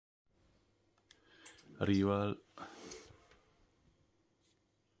rival.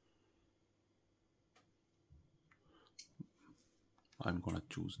 I'm gonna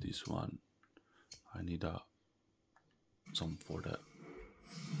choose this one. I need some for the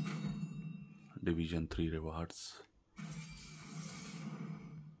Division 3 rewards.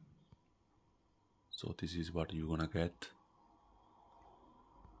 So this is what you're gonna get.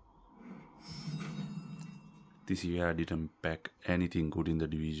 This year I didn't pack anything good in the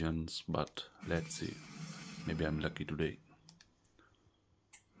divisions, but let's see. Maybe I'm lucky today.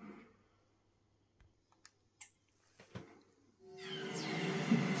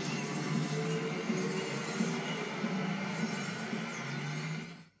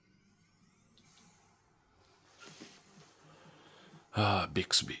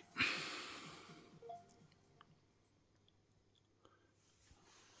 Bixby.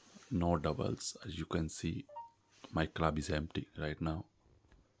 No doubles, as you can see. My club is empty right now.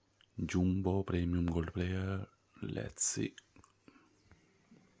 Jumbo Premium Gold player. Let's see.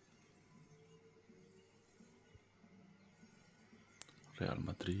 Real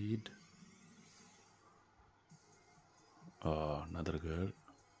Madrid. Another girl.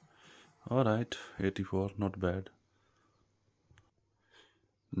 Alright, 84, not bad.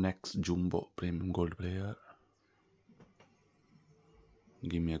 Next Jumbo Premium Gold player.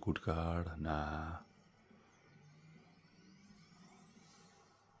 Give me a good card. Nah.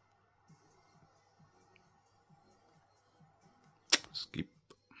 Skip.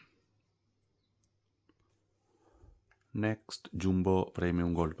 Next Jumbo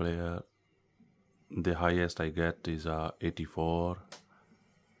Premium Gold player. The highest I get is 84.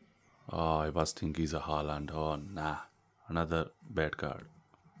 I was thinking is a Haaland. Oh nah, another bad card.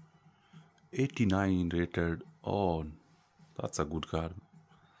 89 rated. Oh, that's a good card.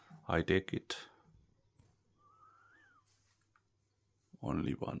 I take it.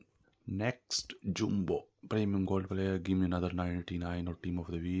 Only one. Next Jumbo Premium Gold player. Give me another 99 or Team of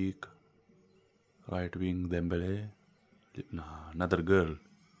the Week. Right wing Dembele. Nah, another girl.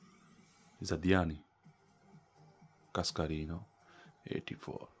 Is a Diani. Cascarino.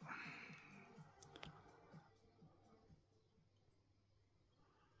 84.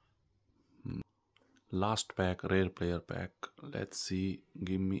 Last pack, rare player pack. Let's see.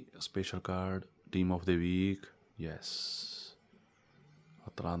 Give me a special card. Team of the Week. Yes.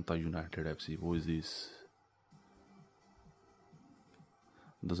 Atlanta United FC. Who is this?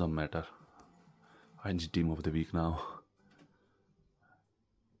 Doesn't matter. I need Team of the Week now.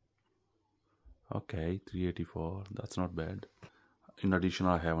 Okay, 384. That's not bad. In addition,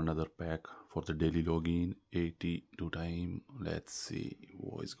 I have another pack for the daily login. 82 time. Let's see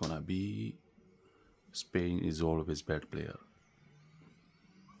what it's gonna be. Spain is always bad player.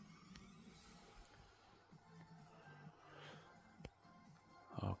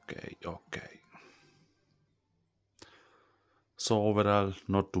 Okay. So overall,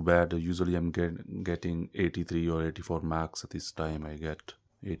 not too bad. Usually I'm getting 83 or 84 max. At this time I get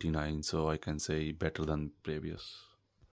 89, so I can say better than previous.